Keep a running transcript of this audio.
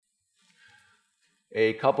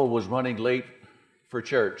A couple was running late for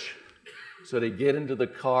church. So they get into the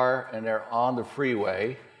car and they're on the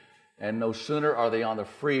freeway. And no sooner are they on the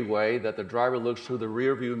freeway that the driver looks through the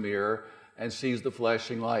rearview mirror and sees the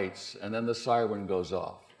flashing lights. And then the siren goes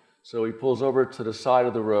off. So he pulls over to the side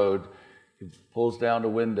of the road. He pulls down the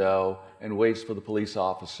window and waits for the police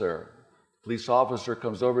officer. The police officer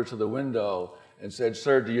comes over to the window and said,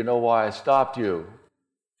 "Sir, do you know why I stopped you?"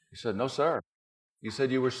 He said, "No, sir." He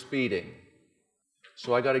said, "You were speeding.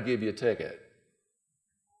 So I got to give you a ticket.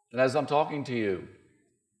 And as I'm talking to you,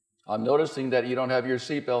 I'm noticing that you don't have your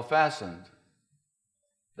seatbelt fastened.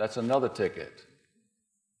 That's another ticket."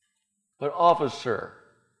 "But officer,"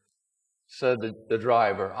 said the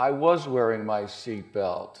driver, "I was wearing my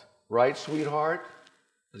seatbelt. Right, sweetheart?"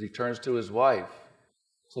 As he turns to his wife.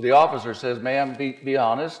 So the officer says, "Ma'am, be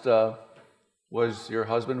honest. Was your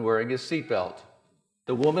husband wearing his seatbelt?"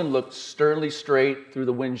 The woman looked sternly straight through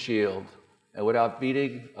the windshield, and without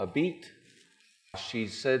beating a beat, she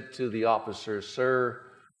said to the officer, "Sir,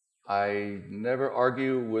 I never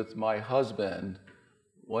argue with my husband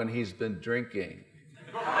when he's been drinking."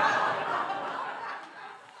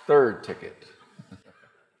 Third ticket.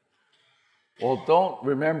 Well, don't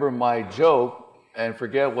remember my joke and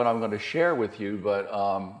forget what I'm going to share with you, but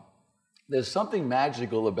there's something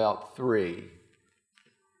magical about three.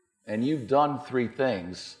 And you've done three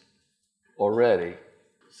things already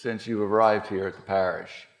since you arrived here at the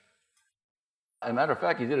parish. As a matter of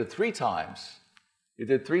fact, you did it 3 times. You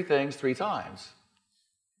did 3 things 3 times.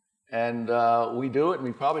 And we do it and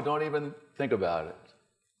we probably don't even think about it.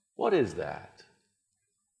 What is that?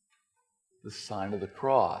 The sign of the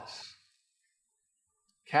cross.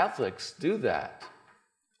 Catholics do that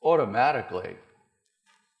automatically.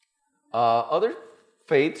 Other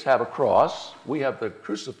faiths have a cross. We have the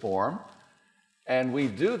cruciform. And we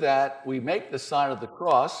do that. We make the sign of the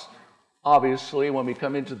cross. Obviously, when we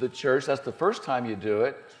come into the church, that's the first time you do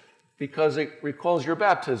it because it recalls your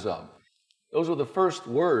baptism. Those were the first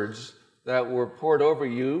words that were poured over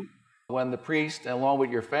you when the priest, along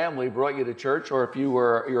with your family, brought you to church, or if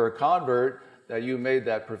you're a convert, that you made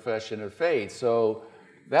that profession of faith. So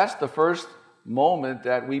that's the first moment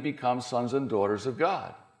that we become sons and daughters of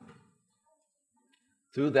God.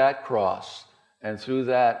 Through that cross and through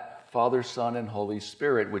that Father, Son, and Holy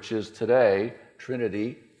Spirit, which is today,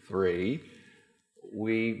 Trinity 3,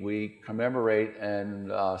 we commemorate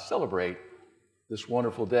and celebrate this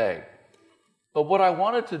wonderful day. But what I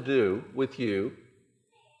wanted to do with you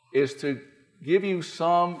is to give you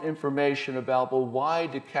some information about, well, why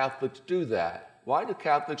do Catholics do that? Why do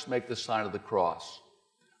Catholics make the sign of the cross?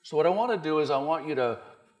 So what I want to do is I want you to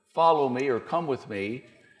follow me or come with me,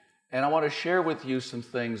 and I want to share with you some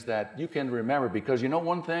things that you can remember, because you know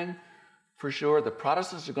one thing for sure, the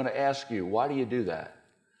Protestants are going to ask you, why do you do that?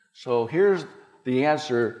 So here's the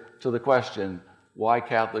answer to the question, why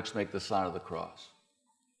Catholics make the sign of the cross.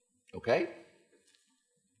 Okay?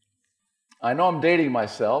 I know I'm dating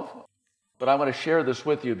myself, but I'm going to share this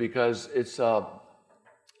with you because it's a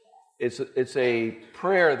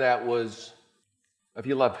prayer that was, if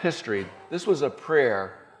you love history, this was a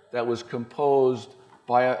prayer that was composed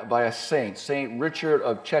by a saint, Saint Richard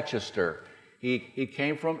of Chichester. He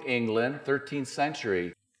came from England, 13th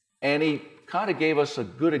century, and he kind of gave us a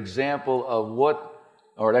good example of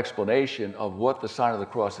an explanation of what the sign of the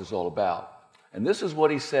cross is all about. And this is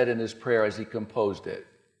what he said in his prayer as he composed it.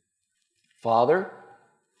 Father,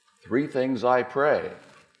 3 things I pray: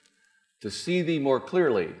 to see thee more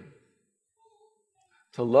clearly,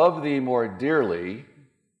 to love thee more dearly,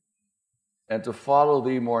 and to follow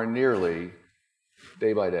thee more nearly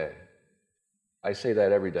day by day. I say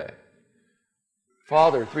that every day.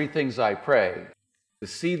 Father, 3 things I pray: to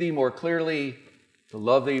see thee more clearly, to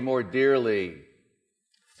love thee more dearly,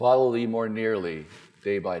 follow thee more nearly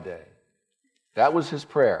day by day. That was his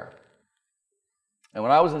prayer. And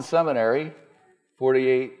when I was in seminary,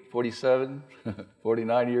 48, 47,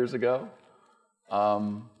 49 years ago,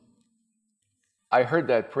 I heard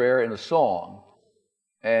that prayer in a song.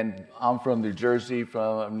 And I'm from New Jersey,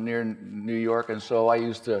 from near New York, and so I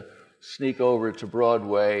used to sneak over to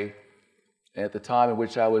Broadway at the time in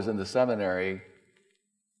which I was in the seminary,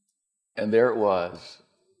 and there it was.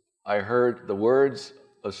 I heard the words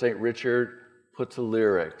of St. Richard put to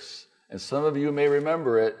lyrics, and some of you may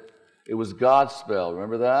remember it. It was Godspell.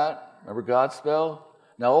 Remember that? Remember Godspell?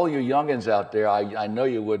 Now, all you youngins out there, I know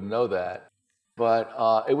you wouldn't know that, but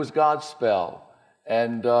it was Godspell.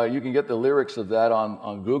 And you can get the lyrics of that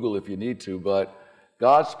on Google if you need to, but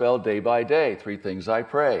Godspell day by day, 3 things I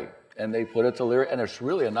pray. And they put it to lyric, and it's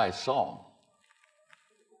really a nice song.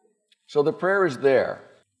 So the prayer is there.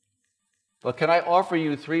 But can I offer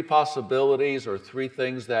you three possibilities or three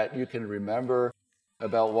things that you can remember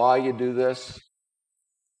about why you do this?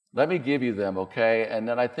 Let me give you them, okay? And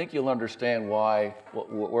then I think you'll understand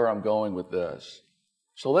where I'm going with this.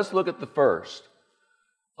 So let's look at the first.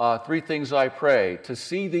 Three things I pray: to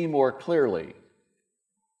see thee more clearly.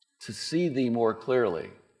 To see thee more clearly.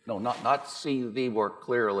 No, not see thee more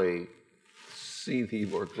clearly. See thee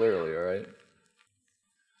more clearly, all right?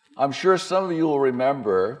 I'm sure some of you will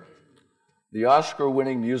remember the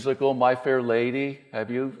Oscar-winning musical, My Fair Lady.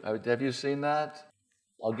 Have you seen that?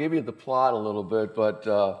 I'll give you the plot a little bit, but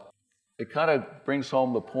it kind of brings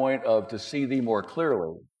home the point of to see thee more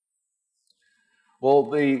clearly. Well,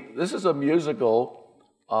 this is a musical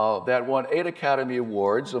that won 8 Academy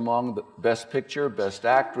Awards, among the Best Picture, Best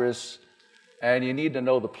Actress, and you need to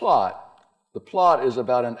know the plot. The plot is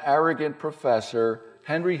about an arrogant professor,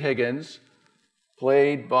 Henry Higgins,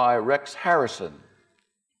 played by Rex Harrison.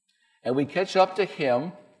 And we catch up to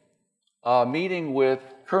him meeting with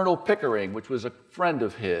Colonel Pickering, which was a friend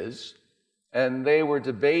of his, and they were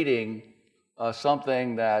debating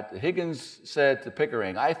something that Higgins said to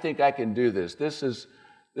Pickering, "I think I can do this. This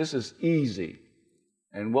is easy."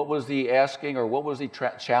 And what was he asking, or what was he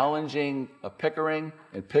challenging Pickering?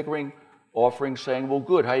 And Pickering offering, saying, "Well,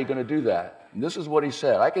 good, how are you going to do that?" And this is what he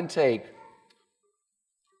said: "I can take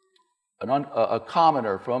a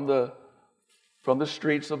commoner from the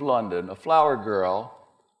streets of London, a flower girl.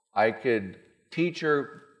 I could teach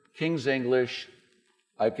her King's English.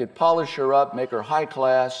 I could polish her up, make her high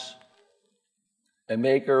class, and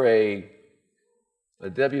make her a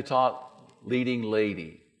debutante leading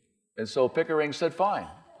lady." And so Pickering said, "Fine,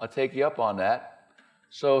 I'll take you up on that."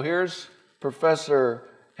 So here's Professor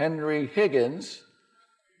Henry Higgins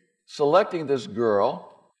selecting this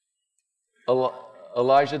girl,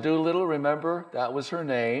 Elijah Doolittle, remember? That was her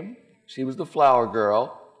name. She was the flower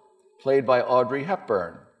girl, played by Audrey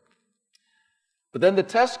Hepburn. But then the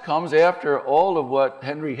test comes after all of what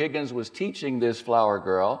Henry Higgins was teaching this flower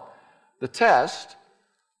girl. The test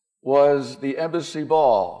was the embassy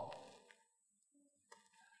ball,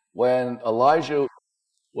 when Elijah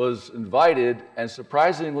was invited, and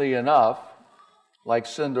surprisingly enough, like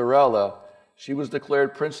Cinderella, she was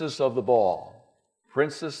declared Princess of the Ball.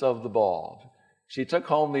 Princess of the Ball. She took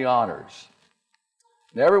home the honors.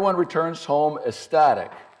 And everyone returns home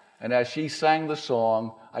ecstatic. And as she sang the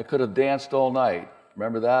song, "I could have danced all night."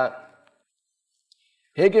 Remember that?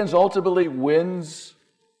 Higgins ultimately wins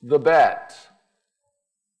the bet.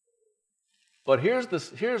 But here's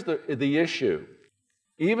the issue.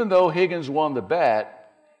 Even though Higgins won the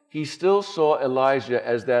bet, he still saw Elijah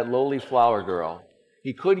as that lowly flower girl.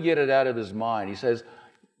 He couldn't get it out of his mind. He says,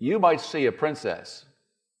 "You might see a princess,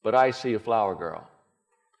 but I see a flower girl."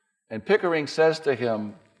 And Pickering says to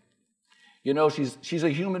him, "You know, she's a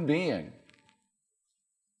human being.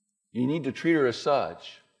 You need to treat her as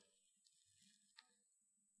such."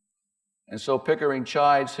 And so Pickering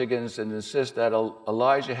chides Higgins and insists that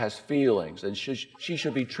Elijah has feelings and she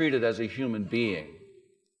should be treated as a human being.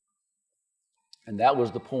 And that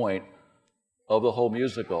was the point of the whole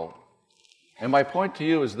musical. And my point to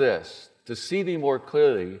you is this: to see thee more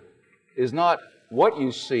clearly is not what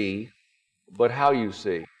you see, but how you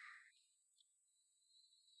see.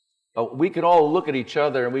 We can all look at each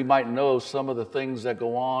other and we might know some of the things that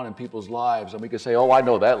go on in people's lives, and we can say, "Oh, I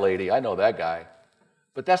know that lady, I know that guy."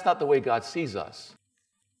 But that's not the way God sees us.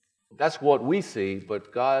 That's what we see,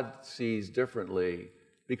 but God sees differently.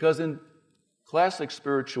 Because in classic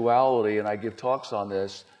spirituality, and I give talks on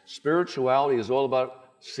this, spirituality is all about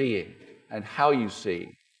seeing and how you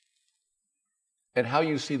see and how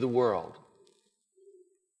you see the world.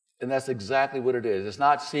 And that's exactly what it is. It's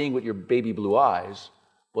not seeing with your baby blue eyes,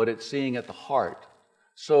 but it's seeing at the heart.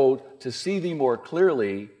 So to see thee more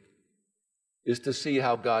clearly is to see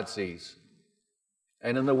how God sees.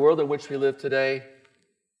 And in the world in which we live today,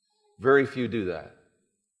 very few do that.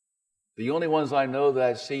 The only ones I know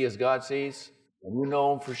that see as God sees, and you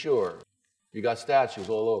know them for sure, you got statues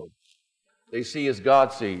all over. They see as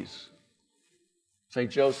God sees. St.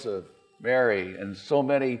 Joseph, Mary, and so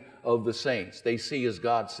many of the saints, they see as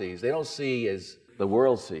God sees. They don't see as the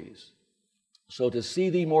world sees. So to see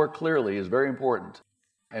thee more clearly is very important.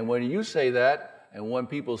 And when you say that, and when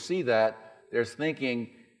people see that, they're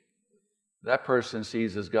thinking that person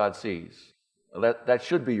sees as God sees. That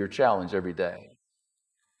should be your challenge every day.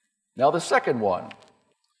 Now the second one,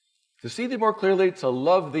 to see thee more clearly, to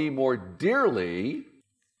love thee more dearly.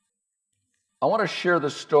 I want to share the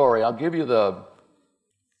story. I'll give you the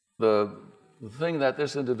thing that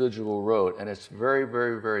this individual wrote, and it's very,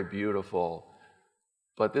 very, very beautiful.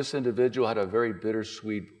 But this individual had a very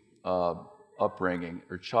bittersweet upbringing.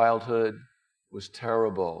 Her childhood, was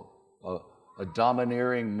terrible. A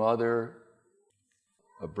domineering mother,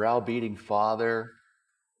 a browbeating father.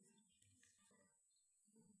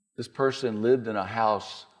 This person lived in a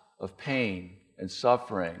house of pain and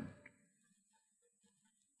suffering.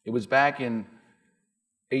 It was back in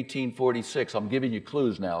 1846. I'm giving you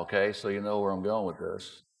clues now, okay, so you know where I'm going with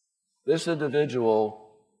this. This individual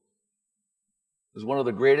was one of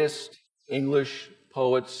the greatest English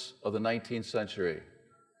poets of the 19th century.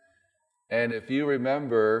 And if you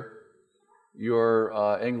remember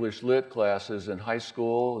your English Lit classes in high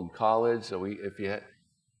school and college, so if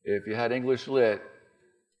you had English Lit,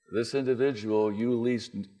 this individual you at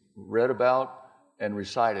least read about and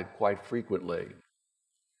recited quite frequently.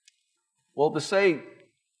 Well, to say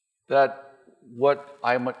that what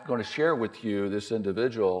I'm going to share with you, this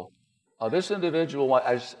individual,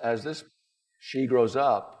 as she grows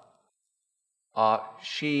up,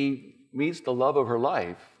 she meets the love of her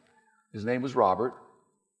life. His name was Robert,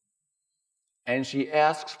 and she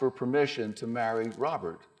asks for permission to marry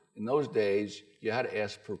Robert. In those days, you had to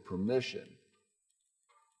ask for permission.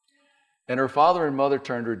 And her father and mother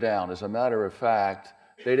turned her down. As a matter of fact,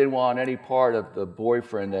 they didn't want any part of the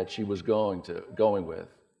boyfriend that she was going with.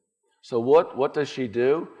 So what does she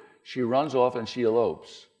do? She runs off and she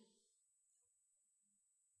elopes.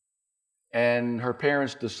 And her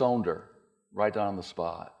parents disowned her right on the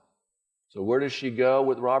spot. So where does she go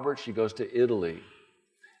with Robert? She goes to Italy.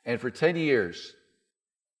 And for 10 years,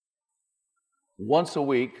 once a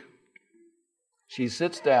week, she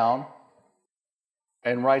sits down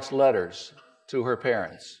and writes letters to her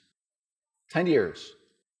parents. 10 years.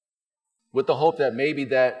 With the hope that maybe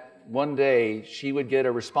that one day she would get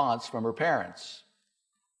a response from her parents.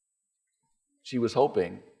 She was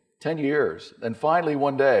hoping. 10 years. And finally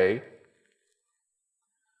one day,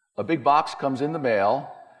 a big box comes in the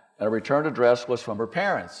mail, and a return address was from her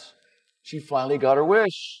parents. She finally got her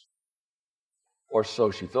wish. Or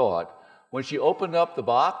so she thought. When she opened up the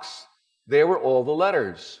box, there were all the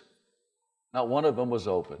letters. Not one of them was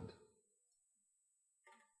opened.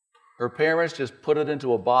 Her parents just put it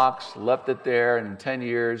into a box, left it there, and in 10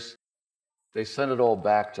 years, they sent it all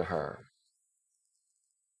back to her.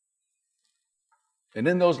 And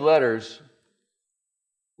in those letters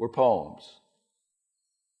were poems.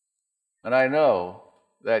 And I know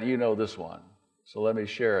that you know this one, so let me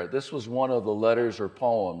share it. This was one of the letters or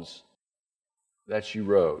poems that she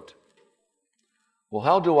wrote. Well,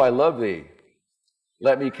 how do I love thee?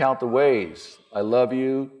 Let me count the ways. I love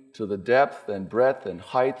you to the depth and breadth and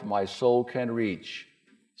height my soul can reach.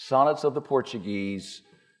 Sonnets of the Portuguese,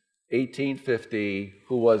 1850.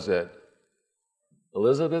 Who was it?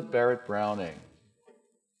 Elizabeth Barrett Browning.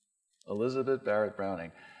 Elizabeth Barrett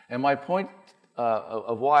Browning. And my point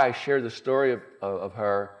of why I share the story of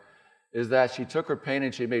her is that she took her pain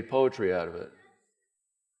and she made poetry out of it.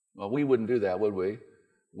 Well, we wouldn't do that, would we?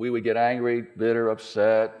 We would get angry, bitter,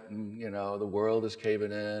 upset, and, the world is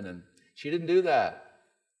caving in. And she didn't do that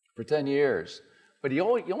for 10 years. But you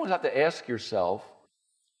always have to ask yourself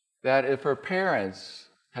that if her parents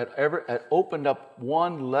had opened up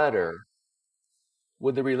one letter,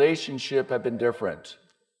 would the relationship have been different?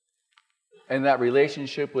 And that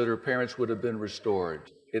relationship with her parents would have been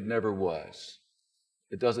restored. It never was.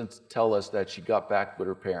 It doesn't tell us that she got back with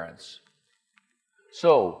her parents.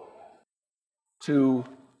 So, to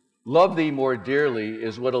love thee more dearly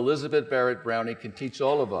is what Elizabeth Barrett Browning can teach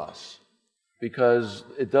all of us, because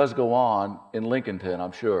it does go on in Lincolnton,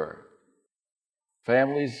 I'm sure.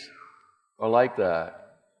 Families are like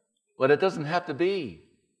that. But it doesn't have to be.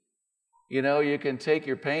 You can take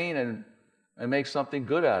your pain and make something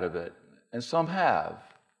good out of it. And some have.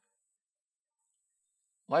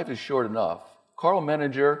 Life is short enough. Carl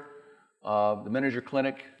Menninger, the Menninger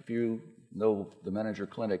Clinic, if you know the Menninger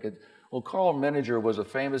Clinic. Carl Menninger was a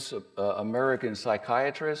famous American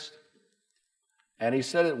psychiatrist, and he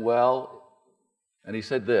said it well, and he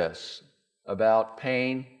said this about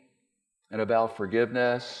pain and about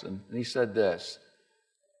forgiveness, and he said this: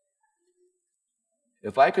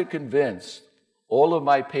 if I could convince all of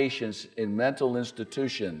my patients in mental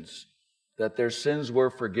institutions that their sins were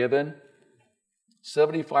forgiven,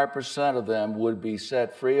 75% of them would be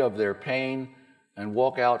set free of their pain and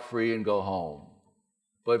walk out free and go home.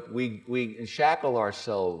 But we shackle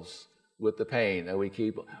ourselves with the pain, and we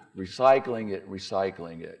keep recycling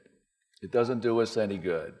it. It doesn't do us any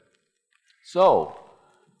good. So,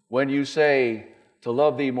 when you say to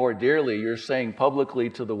love thee more dearly, you're saying publicly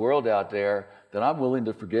to the world out there that I'm willing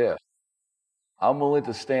to forgive. I'm willing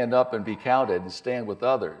to stand up and be counted and stand with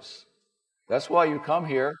others. That's why you come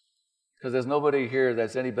here, because there's nobody here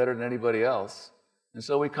that's any better than anybody else. And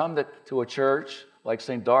so we come to a church like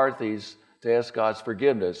St. Dorothy's to ask God's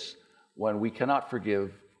forgiveness when we cannot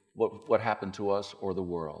forgive what happened to us or the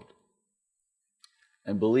world.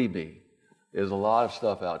 And believe me, there's a lot of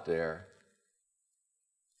stuff out there.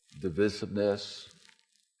 Divisiveness,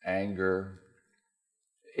 anger.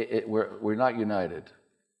 We're not united.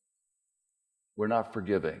 We're not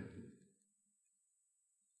forgiving.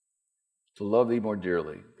 To love thee more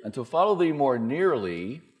dearly. And to follow thee more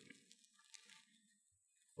nearly,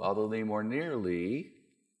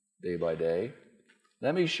 day by day.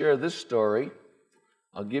 Let me share this story.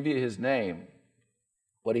 I'll give you his name.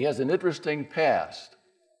 But he has an interesting past.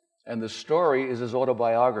 And the story is his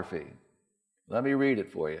autobiography. Let me read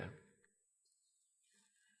it for you.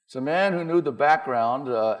 It's a man who knew the background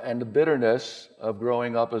and the bitterness of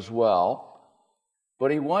growing up as well.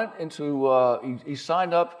 But he went into, he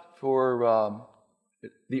signed up for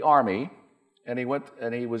the Army, and he went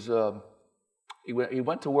to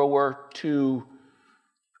World War II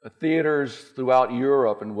theaters throughout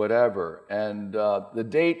Europe and whatever. And the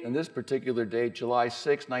date, in this particular date, July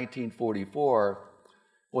 6, 1944,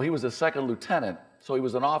 well, he was a second lieutenant, so he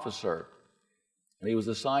was an officer. And he was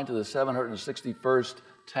assigned to the 761st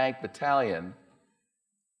Tank Battalion.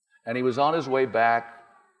 And he was on his way back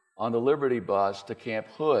on the Liberty bus to Camp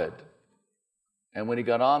Hood. And when he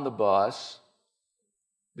got on the bus,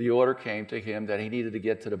 the order came to him that he needed to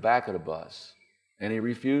get to the back of the bus. And he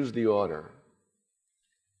refused the order.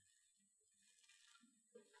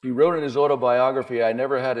 He wrote in his autobiography, I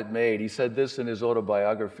never had it made. He said this in his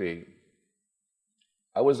autobiography.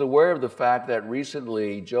 I was aware of the fact that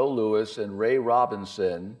recently Joe Louis and Ray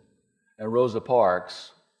Robinson and Rosa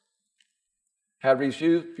Parks had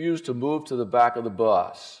refused to move to the back of the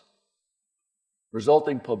bus.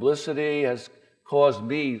 Resulting publicity has caused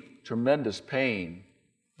me tremendous pain.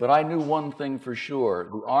 But I knew one thing for sure.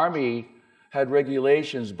 The Army had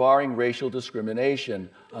regulations barring racial discrimination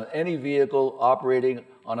on any vehicle operating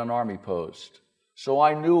on an Army post. So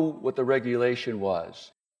I knew what the regulation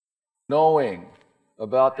was. Knowing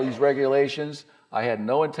about these regulations, I had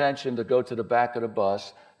no intention to go to the back of the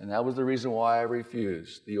bus, and that was the reason why I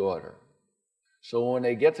refused the order. So when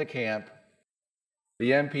they get to camp, the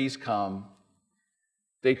MPs come,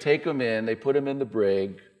 they take him in, they put him in the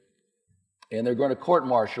brig, and they're going to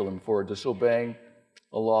court-martial him for disobeying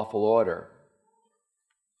a lawful order.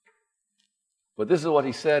 But this is what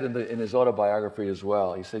he said in his autobiography as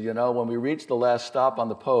well. He said, you know, when we reached the last stop on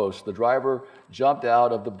the post, the driver jumped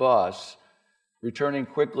out of the bus, returning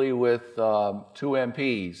quickly with two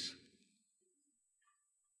MPs.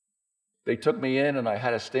 They took me in, and I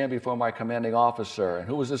had to stand before my commanding officer. And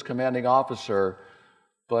who was this commanding officer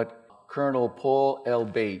but Colonel Paul L.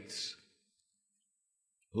 Bates,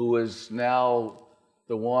 who was now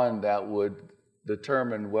the one that would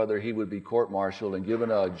determine whether he would be court-martialed and given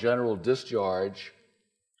a general discharge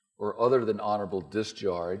or other than honorable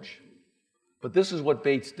discharge. But this is what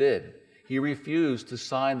Bates did. He refused to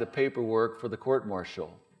sign the paperwork for the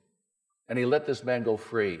court-martial, and he let this man go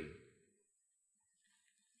free.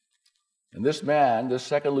 And this man, this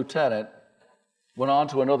second lieutenant, went on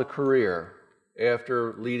to another career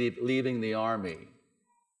after leaving the Army.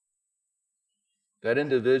 That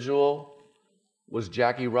individual was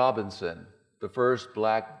Jackie Robinson, the first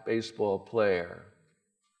black baseball player.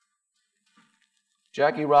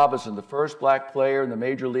 Jackie Robinson, the first black player in the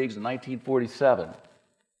major leagues in 1947.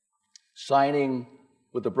 Signing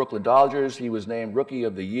with the Brooklyn Dodgers, he was named Rookie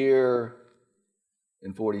of the Year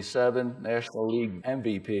in 47, National League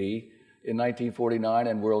MVP in 1949,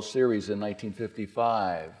 and World Series in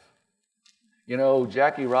 1955. You know,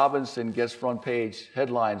 Jackie Robinson gets front page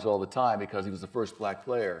headlines all the time because he was the first black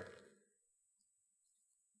player.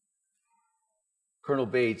 Colonel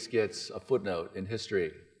Bates gets a footnote in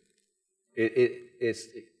history. It's,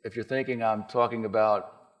 if you're thinking I'm talking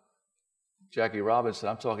about Jackie Robinson,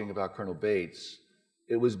 I'm talking about Colonel Bates.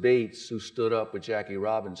 It was Bates who stood up with Jackie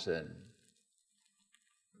Robinson.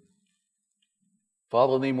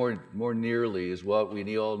 Follow me more nearly is what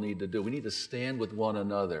we all need to do. We need to stand with one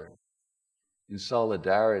another in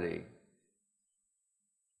solidarity.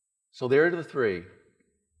 So there are the three.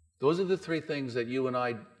 Those are the three things that you and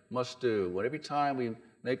I must do. Every time we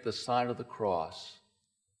make the sign of the cross,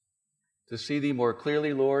 to see thee more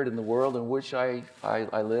clearly, Lord, in the world in which I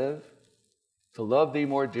live, to love thee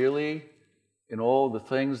more dearly in all the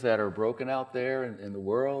things that are broken out there in the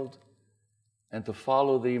world, and to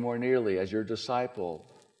follow thee more nearly as your disciple,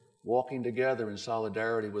 walking together in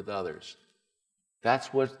solidarity with others.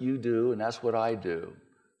 That's what you do, and that's what I do.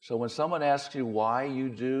 So when someone asks you why you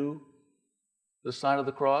do the sign of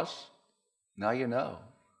the cross, now you know.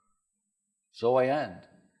 So I end.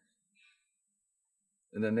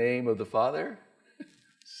 In the name of the Father,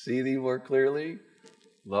 see thee more clearly,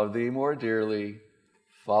 love thee more dearly,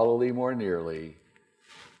 follow thee more nearly,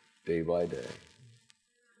 day by day.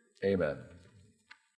 Amen.